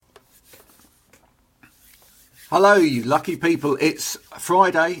Hello, you lucky people. It's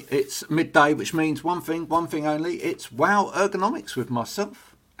Friday, it's midday, which means one thing only. It's Wow Ergonomics with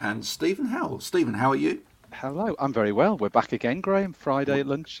myself and Stephen Howell. Stephen, how are you? Hello, I'm very well. We're back again, Graham. Friday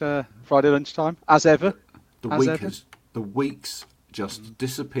lunchtime, as ever. The As week ever. has, the weeks just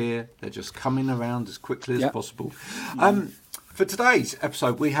disappear. They're just coming around as quickly as Yep. possible. For today's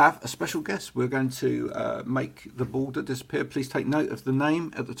episode, we have a special guest. We're going to make the border disappear. Please take note of the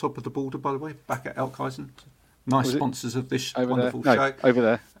name at the top of the border, by the way, back at Elkheisen. Nice Was it sponsors of this over wonderful there? No, show. over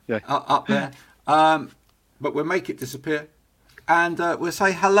there. Yeah. Up there. But we'll make it disappear. And we'll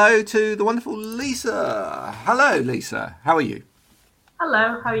say hello to the wonderful Lisa. Hello, Lisa. How are you?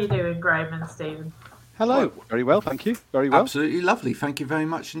 Hello, how are you doing, Graham and Stephen? Hello. Well, Very well, thank you. Very well. Absolutely lovely. Thank you very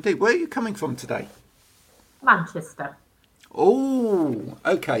much indeed. Where are you coming from today? Manchester. Oh,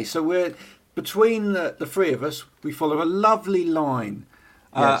 okay. So we're between the three of us. We follow a lovely line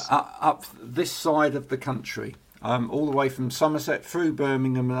Yes. up this side of the country, all the way from Somerset through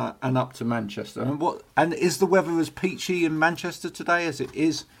Birmingham and up to Manchester. And is the weather as peachy in Manchester today as it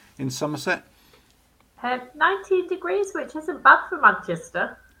is in Somerset? 19 degrees, which isn't bad for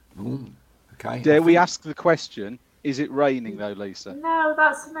Manchester. Ooh, okay. Dare we ask the question, is it raining though, Lisa? No,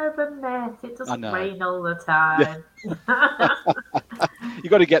 that's an urban myth. It doesn't know. rain all the time. You've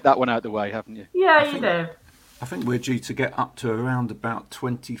got to get that one out of the way, haven't you? Yeah, you do. I think we're due to get up to around about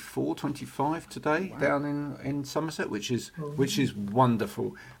 24, 25 today down in Somerset, which is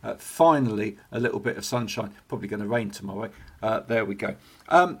wonderful. Finally, a little bit of sunshine. Probably going to rain tomorrow. There we go.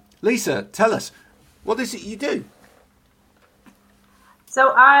 Lisa, tell us, what is it you do?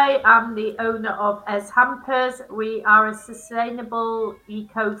 So I am the owner of Es Hampers. We are a sustainable,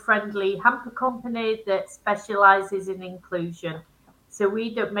 eco-friendly hamper company that specialises in inclusion. So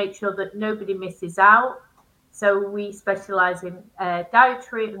we don't make sure that nobody misses out. So we specialise in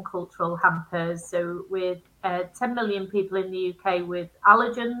dietary and cultural hampers. So with 10 million people in the UK with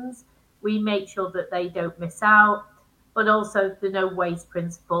allergens, we make sure that they don't miss out. But also the no waste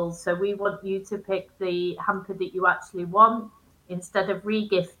principles. So we want you to pick the hamper that you actually want, instead of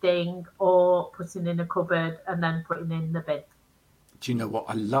regifting or putting in a cupboard and then putting in the bin. Do you know what?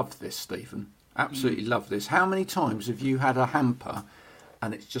 I love this, Stephen. Absolutely love this. How many times have you had a hamper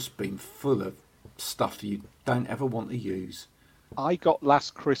and it's just been full of stuff you don't ever want to use? I got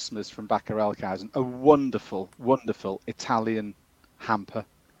last Christmas from Backer Elkhausen a wonderful, wonderful Italian hamper.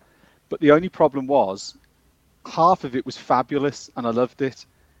 But the only problem was, half of it was fabulous and I loved it.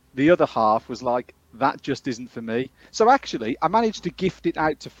 The other half was like, that just isn't for me. So actually, I managed to gift it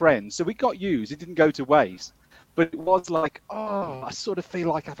out to friends. So it got used. It didn't go to waste. But it was like, oh, I sort of feel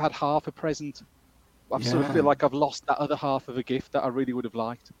like I've had half a present. I sort of feel like I've lost that other half of a gift that I really would have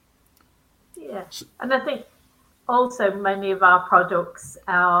liked. Yeah. And I think also many of our products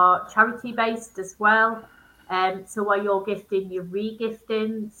are charity based as well. So while you're gifting, you're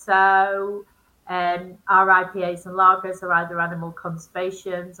re-gifting. So our IPAs and lagers are either animal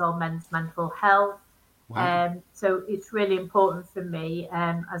conservations or men's mental health. Wow. So it's really important for me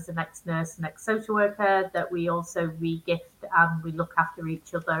as an ex-nurse and ex-social worker that we also re-gift and we look after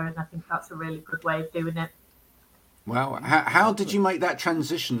each other. And I think that's a really good way of doing it. Wow. How did you make that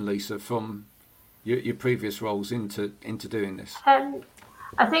transition, Lisa, from your previous roles into doing this?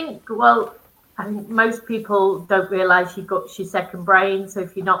 I think most people don't realise your gut's your second brain. So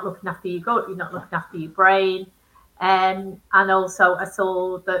if you're not looking after your gut, you're not looking after your brain. And also I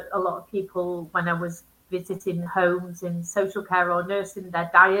saw that a lot of people, when I was visiting homes in social care or nursing,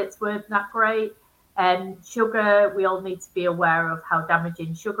 their diets weren't that great. And sugar, we all need to be aware of how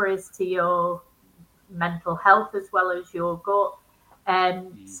damaging sugar is to your mental health as well as your gut.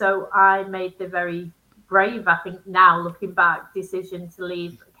 So I made the very brave, I think now looking back, decision to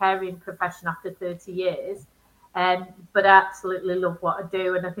leave a caring profession after 30 years. But I absolutely love what I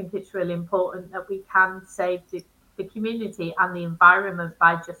do. And I think it's really important that we can save the community and the environment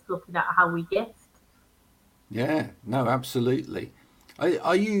by just looking at how we gift. Yeah, no, absolutely.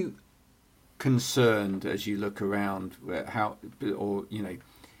 Are you concerned as you look around how, or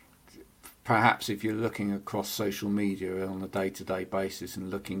perhaps if you're looking across social media on a day-to-day basis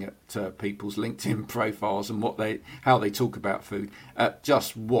and looking at people's LinkedIn profiles and how they talk about food,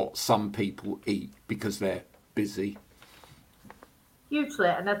 just what some people eat because they're busy? Hugely,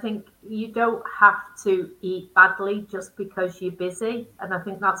 and I think you don't have to eat badly just because you're busy. And I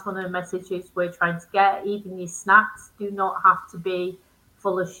think that's one of the messages we're trying to get. Even your snacks do not have to be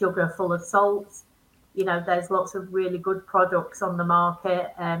full of sugar, full of salt. There's lots of really good products on the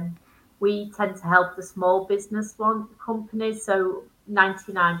market. We tend to help the small business companies. So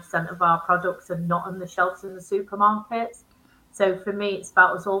 99% of our products are not on the shelves in the supermarkets. So for me, it's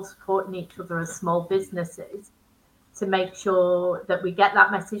about us all supporting each other as small businesses. to make sure that we get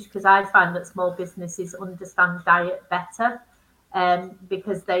that message, because I find that small businesses understand diet better,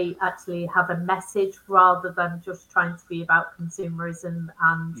 because they actually have a message rather than just trying to be about consumerism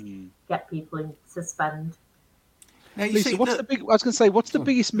and get people to spend. Now you Lisa, see, what's look, the big? I was going to say, what's the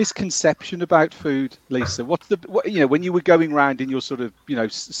biggest misconception about food, Lisa? What's the when you were going around in your sort of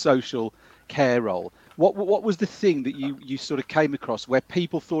social care role? What was the thing that you sort of came across where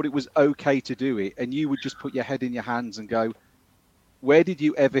people thought it was okay to do it, and you would just put your head in your hands and go, "Where did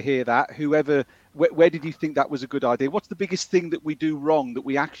you ever hear that? Where did you think that was a good idea? What's the biggest thing that we do wrong that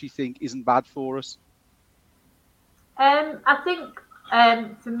we actually think isn't bad for us?" I think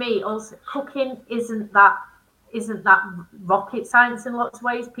for me, also cooking isn't that rocket science in lots of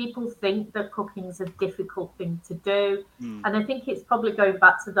ways. People think that cooking is a difficult thing to do. And I think it's probably going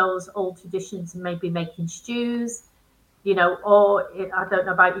back to those old traditions and maybe making stews, or I don't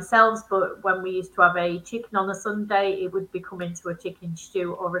know about yourselves, but when we used to have a chicken on a Sunday, it would become into a chicken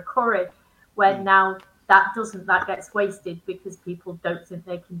stew or a curry, where now that gets wasted because people don't think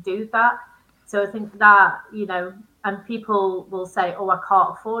they can do that. So I think that, and people will say, oh, I can't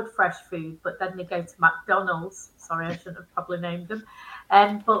afford fresh food, but then they go to McDonald's. Sorry, I shouldn't have probably named them.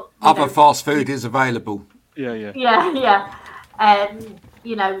 But other fast food is available. Yeah.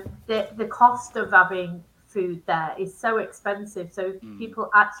 The cost of having food there is so expensive. So if people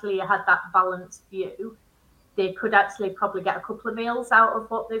actually had that balanced view, they could actually probably get a couple of meals out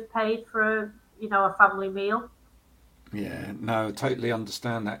of what they've paid for, a family meal. Yeah, no, I totally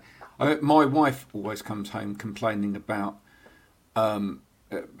understand that. My wife always comes home complaining about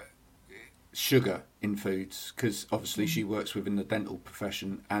sugar in foods, because obviously she works within the dental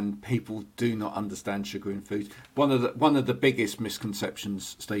profession, and people do not understand sugar in foods. One of the biggest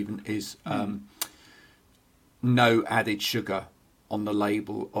misconceptions, Stephen, is no added sugar on the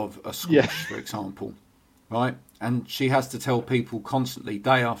label of a squash, for example, right? And she has to tell people constantly,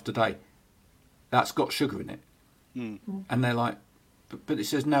 day after day, that's got sugar in it. And they're like, but it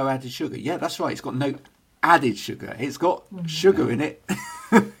says no added sugar. Yeah, that's right. It's got no added sugar. It's got sugar in it.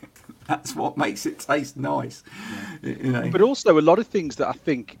 That's what makes it taste nice. But also a lot of things that I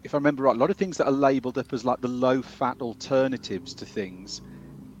think, if I remember right, a lot of things that are labelled up as like the low-fat alternatives to things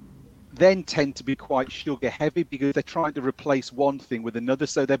then tend to be quite sugar heavy because they're trying to replace one thing with another.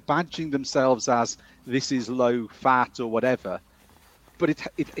 So they're badging themselves as this is low fat or whatever. But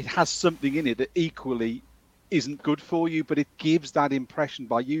it has something in it that equally isn't good for you, but it gives that impression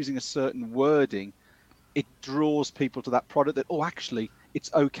by using a certain wording. It draws people to that product that, oh, actually, it's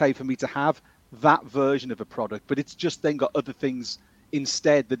okay for me to have that version of a product, but it's just then got other things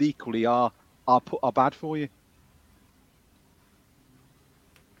instead that equally are bad for you.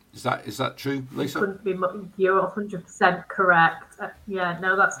 Is that true, Lisa? You're 100% correct. That's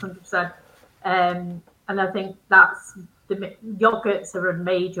 100%. And I think that's the yogurts are a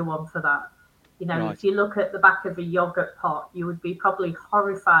major one for that. Right. If you look at the back of a yogurt pot, you would be probably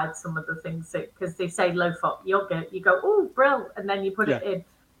horrified some of the things because they say low-fat yogurt. You go, oh, brill, and then you put it in.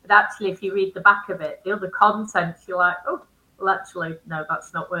 But actually, if you read the back of it, the other contents, you're like, oh, well, actually, no,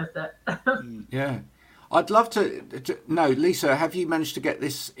 that's not worth it. Yeah. I'd love to know, Lisa, have you managed to get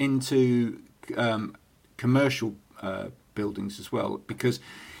this into commercial buildings as well? Because,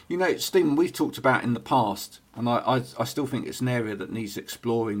 Stephen, we've talked about in the past, and I still think it's an area that needs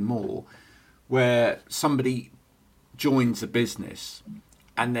exploring more, where somebody joins a business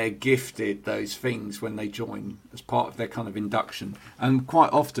and they're gifted those things when they join as part of their kind of induction. And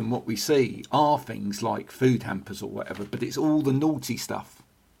quite often what we see are things like food hampers or whatever, but it's all the naughty stuff,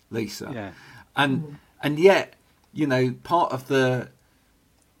 Lisa. Yeah. And yet, part of the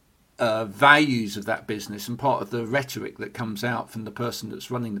values of that business and part of the rhetoric that comes out from the person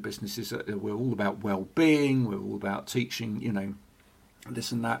that's running the business is that we're all about well-being, we're all about teaching,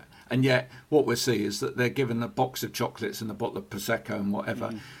 this and that. And yet what we see is that they're given a box of chocolates and a bottle of Prosecco and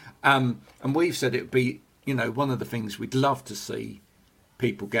whatever. And we've said it would be, one of the things we'd love to see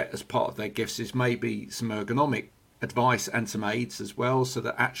people get as part of their gifts is maybe some ergonomic advice and some aids as well, so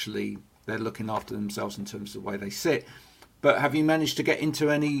that actually they're looking after themselves in terms of the way they sit. But have you managed to get into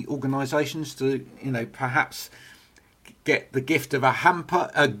any organisations to, perhaps get the gift of a hamper,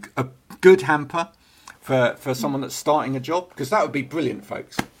 a good hamper for someone that's starting a job? Because that would be brilliant,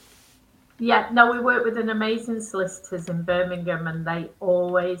 folks. Yeah, no, we work with an amazing solicitors in Birmingham, and they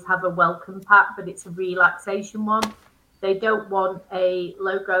always have a welcome pack, but it's a relaxation one. They don't want a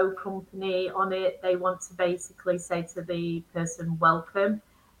logo company on it. They want to basically say to the person, welcome.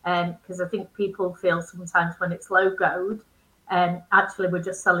 Because I think people feel sometimes when it's logoed, actually we're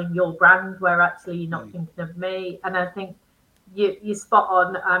just selling your brand, where actually you're not thinking of me. And I think you're spot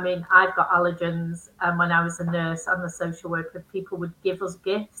on. I mean, I've got allergens, and when I was a nurse and a social worker, people would give us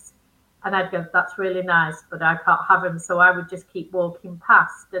gifts, and I'd go, "That's really nice, but I can't have them." So I would just keep walking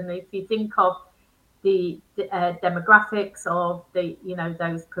past. And if you think of the demographics of the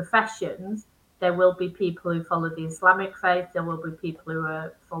those professions, there will be people who follow the Islamic faith, there will be people who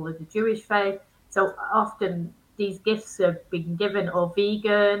follow the Jewish faith. So often these gifts have been given, or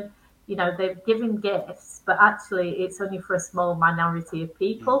vegan, they're given gifts, but actually it's only for a small minority of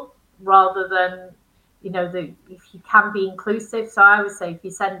people, rather than if you can be inclusive. So I would say if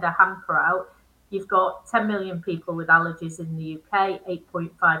you send a hamper out, you've got 10 million people with allergies in the UK,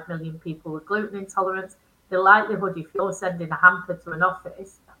 8.5 million people with gluten intolerance. The likelihood, if you're sending a hamper to an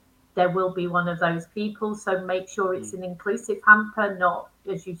office, there will be one of those people. So make sure it's an inclusive hamper, not,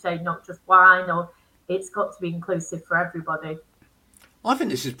 as you say, not just wine, or it's got to be inclusive for everybody. I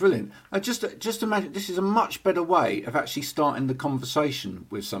think this is brilliant. Just imagine, this is a much better way of actually starting the conversation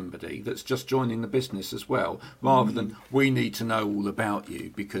with somebody that's just joining the business as well, rather than we need to know all about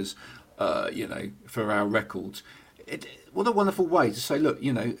you because, for our records. What a wonderful way to say, look,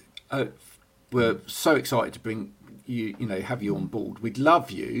 we're so excited to bring you, have you on board. We'd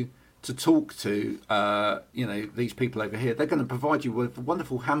love you to talk to, these people over here. They're going to provide you with a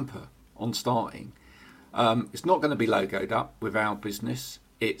wonderful hamper on starting. It's not going to be logoed up with our business.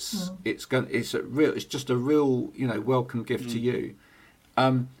 It's just a real welcome gift to you.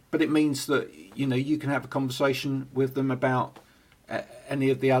 But it means that you can have a conversation with them about any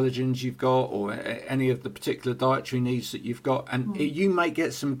of the allergens you've got, or any of the particular dietary needs that you've got, and you may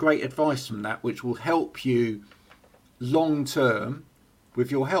get some great advice from that, which will help you long term with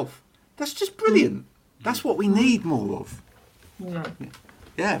your health. That's just brilliant. That's what we need more of.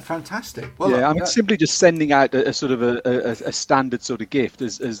 Yeah, fantastic. Well, I mean, simply just sending out a sort of a standard sort of gift,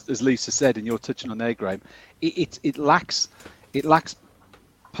 as Lisa said, and you're touching on there, Graham. It lacks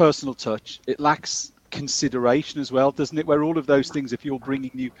personal touch. It lacks consideration as well, doesn't it? Where all of those things, if you're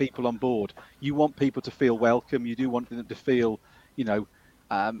bringing new people on board, you want people to feel welcome. You do want them to feel,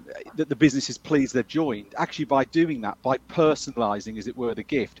 that the business is pleased they've joined. Actually, by doing that, by personalising, as it were, the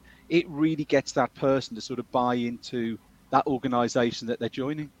gift, it really gets that person to sort of buy into that organisation that they're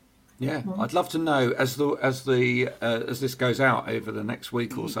joining. Yeah, I'd love to know as this goes out over the next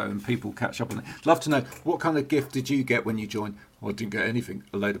week or so, and people catch up on it. I'd love to know, what kind of gift did you get when you joined? Well, I didn't get anything.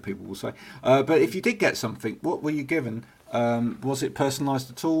 A load of people will say. But if you did get something, what were you given? Was it personalised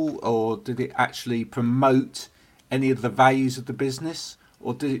at all, or did it actually promote any of the values of the business,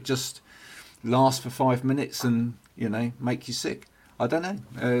 or did it just last for 5 minutes and make you sick? I don't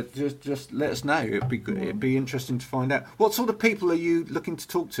know. Just let us know. It'd be interesting to find out. What sort of people are you looking to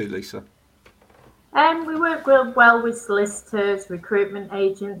talk to, Lisa? We work well with solicitors, recruitment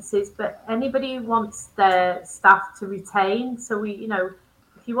agencies, but anybody who wants their staff to retain. So if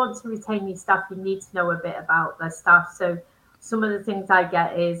you want to retain your staff, you need to know a bit about their staff. So some of the things I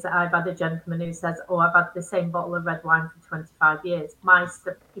get is, I've had a gentleman who says, "Oh, I've had the same bottle of red wine for 25 years. My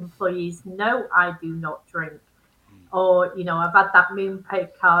employees know I do not drink." Or, I've had that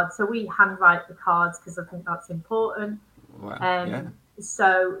Moonpig card. So we handwrite the cards because I think that's important. Wow. Yeah.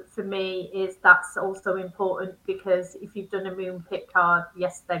 So for me, that's also important, because if you've done a Moonpig card,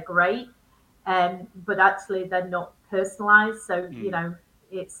 yes, they're great, but actually they're not personalised. So,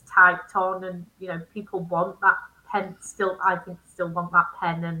 it's typed on, and, people want that pen still. I think still want that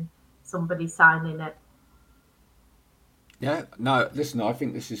pen and somebody signing it. Yeah, no, listen, I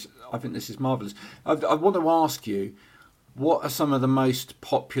think this is marvellous. I want to ask you, what are some of the most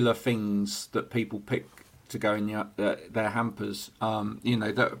popular things that people pick to go in their hampers?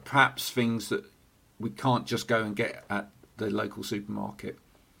 That are perhaps things that we can't just go and get at the local supermarket.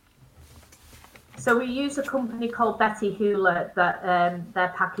 So we use a company called Betty Hewlett that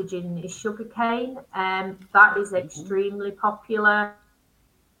their packaging is sugarcane, and that is extremely popular.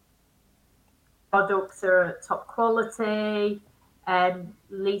 Products are top quality, and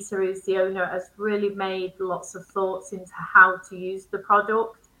Lisa, who's the owner, has really made lots of thoughts into how to use the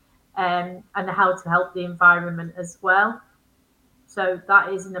product, and how to help the environment as well. So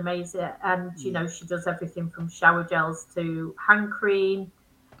that is an amazing, and she does everything from shower gels to hand cream,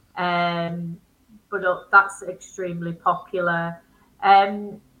 but that's extremely popular.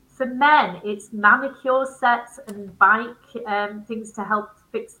 For men, it's manicure sets and bike things to help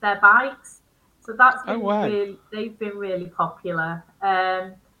fix their bikes. So that's been they've been really popular.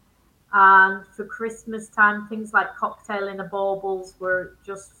 And for Christmas time, things like cocktail in a baubles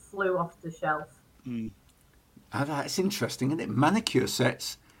just flew off the shelf. Oh, that's interesting, isn't it? Manicure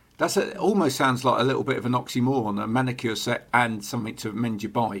sets. Almost sounds like a little bit of an oxymoron, a manicure set and something to mend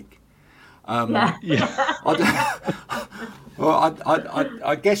your bike. Yeah. I Well,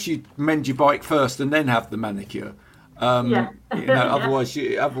 I guess you'd mend your bike first and then have the manicure. Yeah. Yeah. Otherwise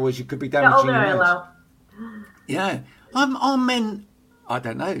you could be Get all damaging the your oil nails. out. Yeah. Are men? I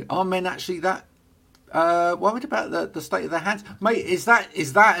don't know. Are men actually that worried about the state of their hands? Mate, is that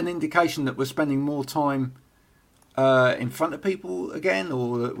an indication that we're spending more time in front of people again,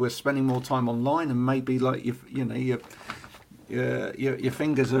 or that we're spending more time online, and maybe like your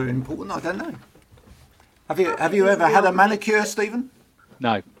fingers are important? I don't know. Have you ever had a manicure, Stephen?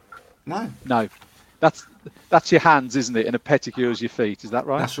 No, No. no. That's your hands, isn't it? And a pedicure is your feet. Is that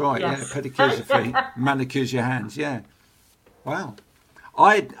right? That's right. Yes. Yeah, pedicures your feet, manicures your hands. Yeah. Wow.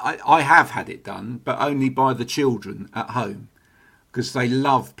 I have had it done, but only by the children at home, because they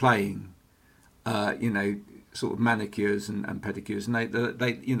love playing, sort of manicures and pedicures,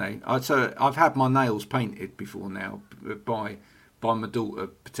 and so I've had my nails painted before now by my daughter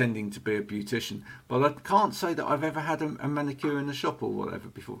pretending to be a beautician, but I can't say that I've ever had a manicure in the shop or whatever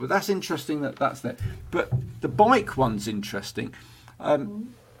before. But that's interesting that's there. But the bike one's interesting.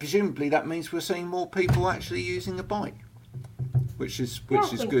 Presumably that means we're seeing more people actually using a bike, which is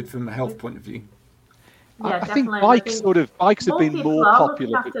good from a health point of view. Yeah, I think definitely. bikes have been more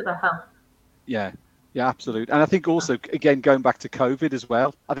popular. After the health. Yeah, absolutely. And I think also, again, going back to COVID as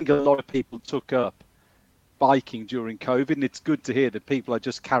well, I think a lot of people took up biking during COVID, and it's good to hear that people are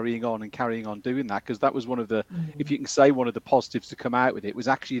just carrying on doing that, because that was one of the, if you can say, one of the positives to come out with it was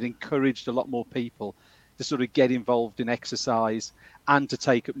actually it encouraged a lot more people to sort of get involved in exercise and to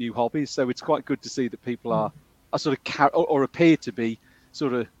take up new hobbies. So it's quite good to see that people are sort of or appear to be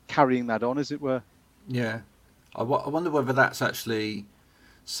sort of carrying that on, as it were. Yeah, I wonder whether that's actually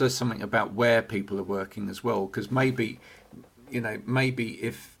says something about where people are working as well, because maybe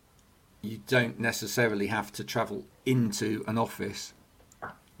if you don't necessarily have to travel into an office.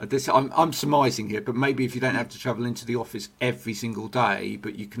 I'm surmising here, but maybe if you don't have to travel into the office every single day,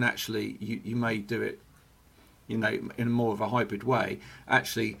 but you can actually you may do it, in more of a hybrid way.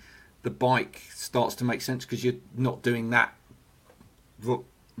 Actually, the bike starts to make sense because you're not doing that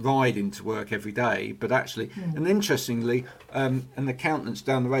ride into work every day, but actually, and interestingly, an accountant's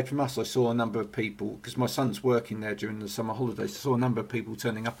down the road from us, I saw a number of people, because my son's working there during the summer holidays, I saw a number of people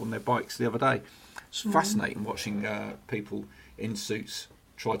turning up on their bikes the other day. It's fascinating watching people in suits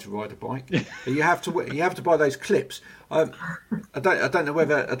try to ride a bike. But you have to buy those clips. I don't know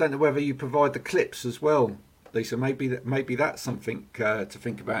whether you provide the clips as well, Lisa. Maybe that's something to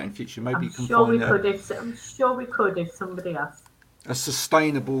think about in future. Maybe you can find. I'm sure we could if somebody asked. A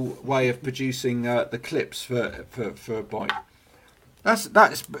sustainable way of producing the clips for a bike.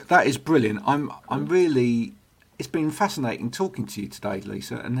 That is brilliant. I'm really. It's been fascinating talking to you today,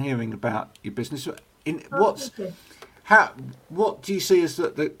 Lisa, and hearing about your business. What do you see as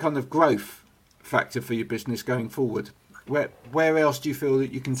the kind of growth factor for your business going forward? Where else do you feel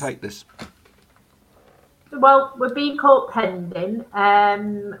that you can take this? Well, we're being caught pending,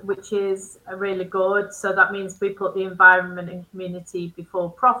 which is really good. So that means we put the environment and community before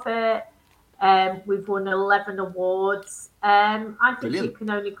profit. We've won 11 awards. I think Brilliant. we can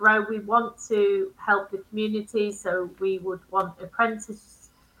only grow. We want to help the community, so we would want apprentices,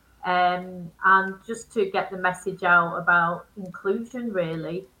 and just to get the message out about inclusion,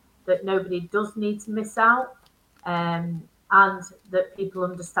 really, that nobody does need to miss out. And that people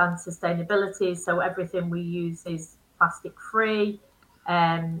understand sustainability. So everything we use is plastic free.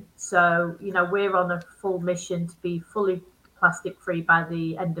 So, we're on a full mission to be fully plastic free by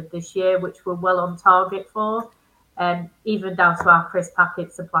the end of this year, which we're well on target for. Even down to our crisp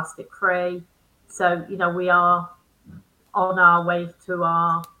packets are plastic free. So, we are on our way to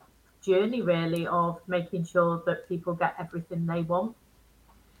our journey, really, of making sure that people get everything they want.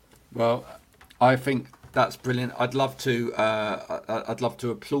 Well, I think that's brilliant. I'd love to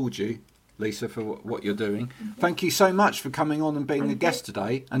applaud you, Lisa, for what you're doing. Thank you so much for coming on and being a guest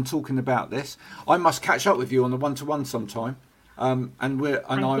today and talking about this. I must catch up with you on a one-to-one sometime, and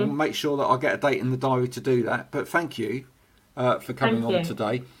I'll make sure that I'll get a date in the diary to do that. But thank you for coming on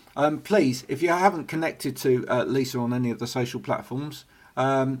today. Please, if you haven't connected to Lisa on any of the social platforms,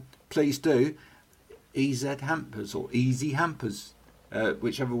 please do. EZ Hampers or Easy Hampers.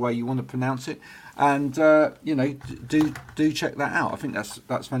 Whichever way you want to pronounce it, and do check that out. I think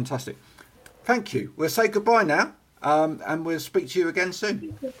that's fantastic. Thank you. We'll say goodbye now, and we'll speak to you again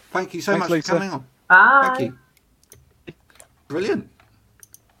soon. Thank you so much for coming on. Bye. Thank you. Brilliant.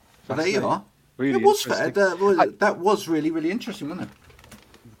 Well, there you are. Really that was really, really interesting, wasn't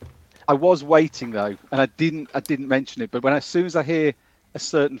it? I was waiting though, and I didn't mention it, but as soon as I hear a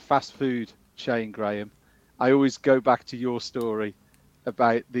certain fast food chain, Graham, I always go back to your story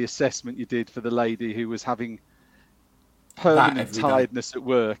about the assessment you did for the lady who was having permanent every day. tiredness at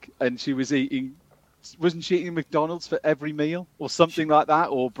work, and she was eating. Wasn't she eating McDonald's for every meal or something like that,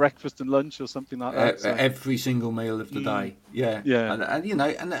 or breakfast and lunch or something like that? So, Every single meal of the day, yeah. yeah. And you know,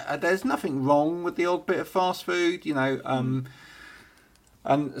 and there's nothing wrong with the odd bit of fast food, you know.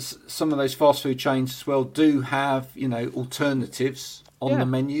 And some of those fast food chains as well do have, you know, alternatives on the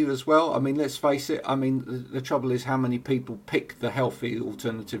menu as well. I mean, let's face it. I mean, the trouble is how many people pick the healthy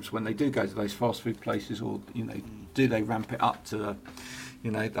alternatives when they do go to those fast food places, or you know, do they ramp it up to the,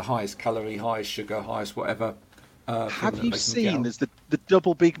 you know, the highest calorie, highest sugar, highest whatever. Have you seen there's the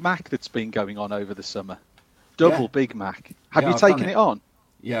double Big Mac that's been going on over the summer? Double Big Mac. Have you taken it on?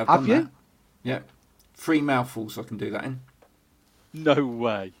 Yeah, I've done that. Yeah, 3 mouthfuls I can do that in. No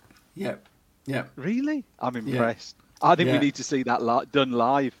way. Yeah, yeah. Really? I'm impressed. I think we need to see that done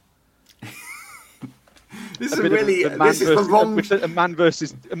live. This is really this is the wrong a man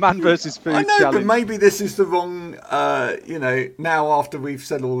versus food. I know, challenge. but maybe this is the wrong. You know, now after we've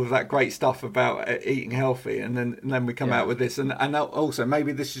said all of that great stuff about eating healthy, and then we come out with this, and also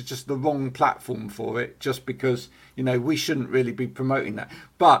maybe this is just the wrong platform for it, just because you know we shouldn't really be promoting that.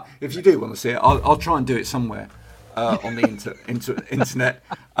 But if you do want to see it, I'll try and do it somewhere on the internet.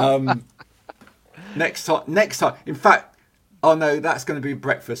 Next time. In fact. Oh no, that's going to be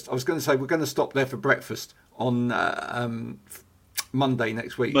breakfast. I was going to say we're going to stop there for breakfast on Monday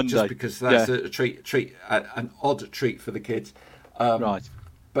next week, just because that's a treat, an odd treat for the kids. Right.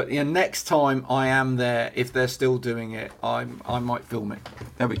 But next time I am there, if they're still doing it, I might film it.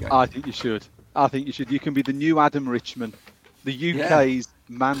 There we go. I think you should. You can be the new Adam Richman, the UK's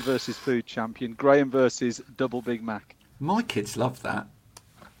man versus food champion. Graham versus double Big Mac. My kids love that.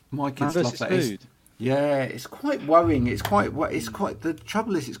 My kids man love that. Food. Yeah, it's quite worrying. It's quite. The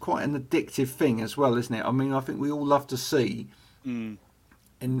trouble is, it's quite an addictive thing as well, isn't it? I mean, I think we all love to see, in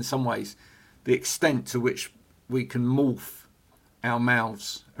some ways, the extent to which we can morph our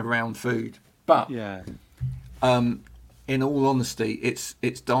mouths around food. But in all honesty,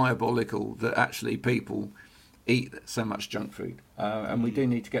 it's diabolical that actually people eat so much junk food, and we do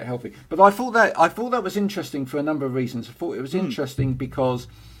need to get healthy. But I thought that was interesting for a number of reasons. I thought it was interesting because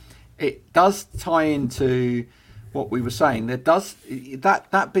it does tie into what we were saying.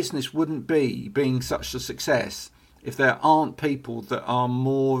 That business wouldn't be being such a success if there aren't people that are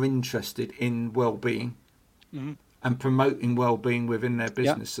more interested in well-being and promoting well-being within their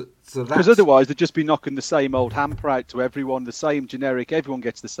business. So because otherwise they'd just be knocking the same old hamper out to everyone, the same generic. Everyone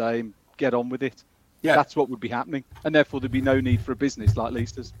gets the same. Get on with it. Yeah, that's what would be happening, and therefore there'd be no need for a business like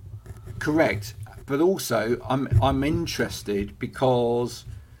Lisa's. Correct, but also I'm interested because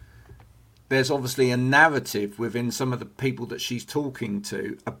there's obviously a narrative within some of the people that she's talking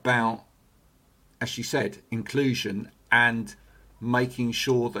to about, as she said, inclusion and making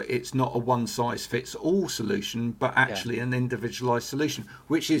sure that it's not a one-size-fits-all solution, but actually an individualised solution,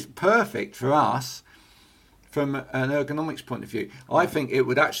 which is perfect for us from an ergonomics point of view. I think it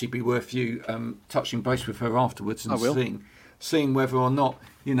would actually be worth you touching base with her afterwards and seeing whether or not,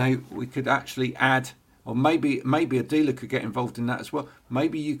 you know, we could actually add. Or maybe a dealer could get involved in that as well.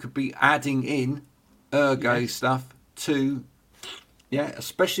 Maybe you could be adding in ergo stuff to,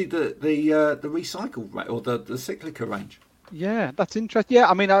 especially the recycle or the Cyclica range. Yeah, that's interesting. Yeah,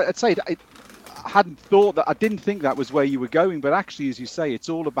 I mean, I'd say I hadn't thought that. I didn't think that was where you were going, but actually, as you say, it's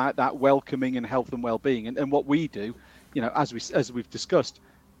all about that welcoming and health and well-being, and what we do, you know, as we've discussed,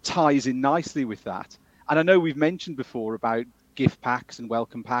 ties in nicely with that. And I know we've mentioned before about gift packs and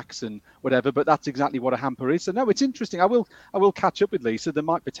welcome packs and whatever, but that's exactly what a hamper is. So no, it's interesting. I will catch up with Lisa. There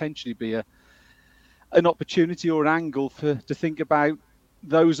might potentially be an opportunity or an angle to think about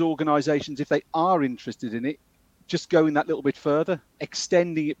those organisations, if they are interested in it, just going that little bit further,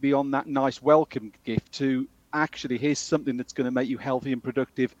 extending it beyond that nice welcome gift to actually here's something that's going to make you healthy and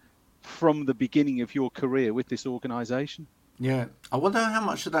productive from the beginning of your career with this organisation. Yeah, I wonder how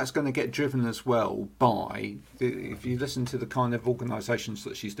much of that's going to get driven as well by, if you listen to the kind of organisations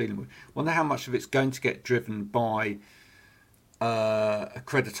that she's dealing with, I wonder how much of it's going to get driven by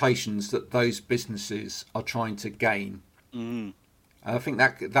accreditations that those businesses are trying to gain. I think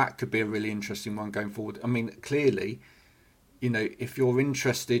that could be a really interesting one going forward. I mean, clearly, you know, if you're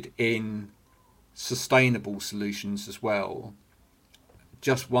interested in sustainable solutions as well,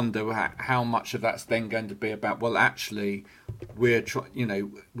 just wonder how much of that's then going to be about, well, actually, we're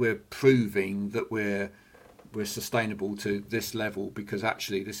proving that we're sustainable to this level because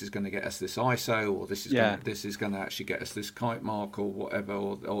actually this is going to get us this ISO, or this is going to actually get us this kite mark or whatever,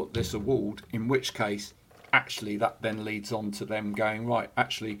 or this award, in which case actually that then leads on to them going, right,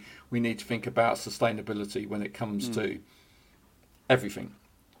 actually we need to think about sustainability when it comes to everything.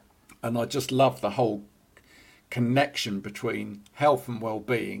 And I just love the whole connection between health and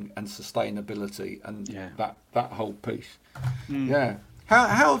well-being and sustainability and that whole piece. Yeah.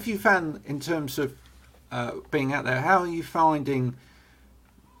 How have you found, in terms of being out there, how are you finding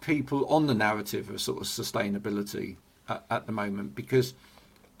people on the narrative of sort of sustainability at the moment? Because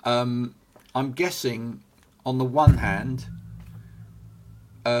I'm guessing on the one hand,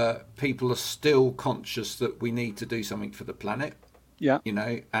 people are still conscious that we need to do something for the planet. Yeah. You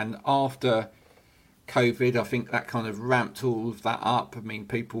know, and after COVID, I think that kind of ramped all of that up. I mean,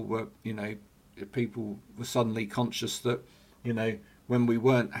 people were suddenly conscious that, you know, when we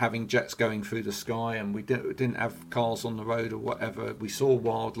weren't having jets going through the sky and we didn't have cars on the road or whatever, we saw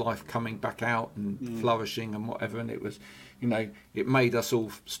wildlife coming back out and flourishing and whatever. And it was, you know, it made us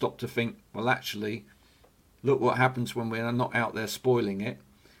all stop to think, well, actually, look what happens when we're not out there spoiling it.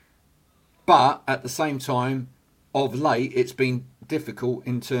 But at the same time, of late, it's been difficult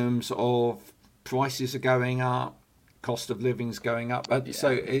in terms of prices are going up, cost of living's going up.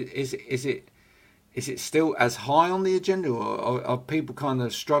 So is it still as high on the agenda, or are people kind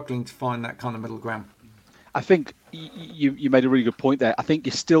of struggling to find that kind of middle ground? I think you made a really good point there. I think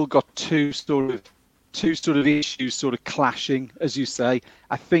you still got two sort of issues sort of clashing, as you say.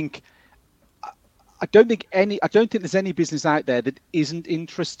 I don't think there's any business out there that isn't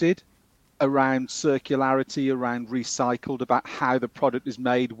interested around circularity, around recycled, about how the product is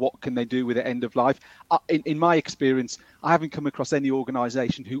made, what can they do with it end of life. In my experience, I haven't come across any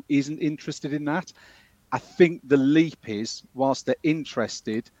organisation who isn't interested in that. I think the leap is, whilst they're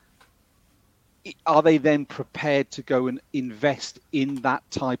interested, are they then prepared to go and invest in that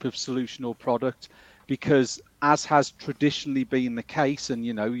type of solution or product? Because as has traditionally been the case, and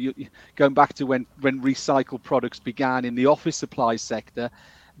you know, going back to when recycled products began in the office supply sector,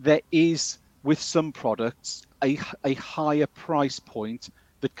 there is, with some products, a higher price point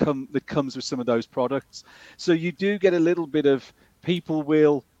that comes with some of those products. So you do get a little bit of, people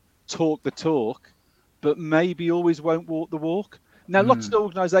will talk the talk, but maybe always won't walk the walk. Now, lots of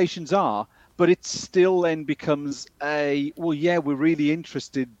organisations are, but it still then becomes we're really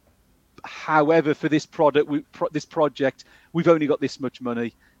interested. However, for this this project, we've only got this much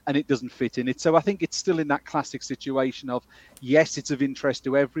money, and it doesn't fit in it. So I think it's still in that classic situation of, yes, it's of interest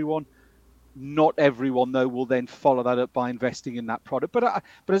to everyone. Not everyone, though, will then follow that up by investing in that product. But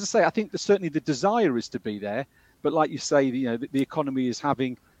as I say, I think certainly the desire is to be there. But like you say, you know, the economy is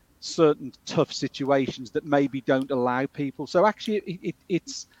having certain tough situations that maybe don't allow people. So actually,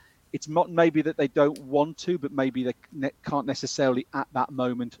 it's not maybe that they don't want to, but maybe they can't necessarily at that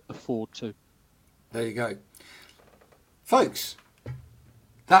moment afford to. There you go, folks.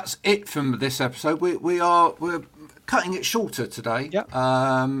 That's it from this episode. We're cutting it shorter today. Yep.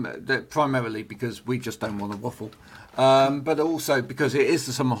 Primarily because we just don't want to waffle, but also because it is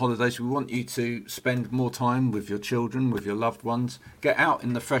the summer holidays. We want you to spend more time with your children, with your loved ones. Get out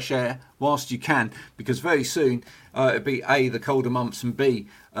in the fresh air whilst you can, because very soon it'll be A, the colder months, and B,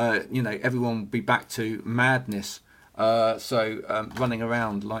 everyone will be back to madness. So running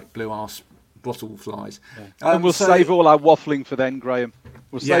around like blue arse bottle flies. Yeah. And we'll save all our waffling for then, Graham.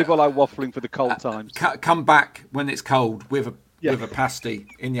 We'll save all our waffling for the cold times. Come back when it's cold with a pasty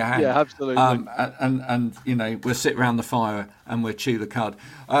in your hand. Yeah, absolutely. And you know, we'll sit around the fire and we'll chew the cud.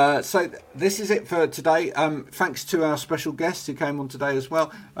 So this is it for today. Thanks to our special guests who came on today as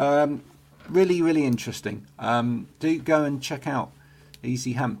well. Really, really interesting. Do go and check out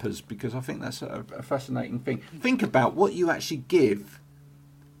Easy Hampers, because I think that's a fascinating thing. Think about what you actually give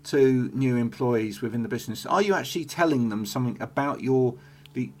to new employees within the business. Are you actually telling them something about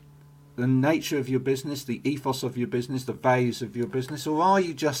the nature of your business, the ethos of your business, the values of your business, or are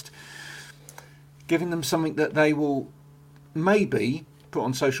you just giving them something that they will maybe put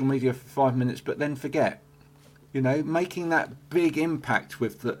on social media for 5 minutes but then forget? You know, making that big impact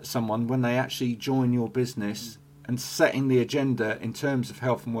with someone when they actually join your business and setting the agenda in terms of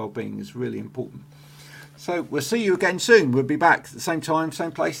health and well-being is really important. So we'll see you again soon. We'll be back at the same time,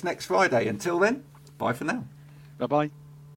 same place next Friday. Until then, bye for now. Bye-bye.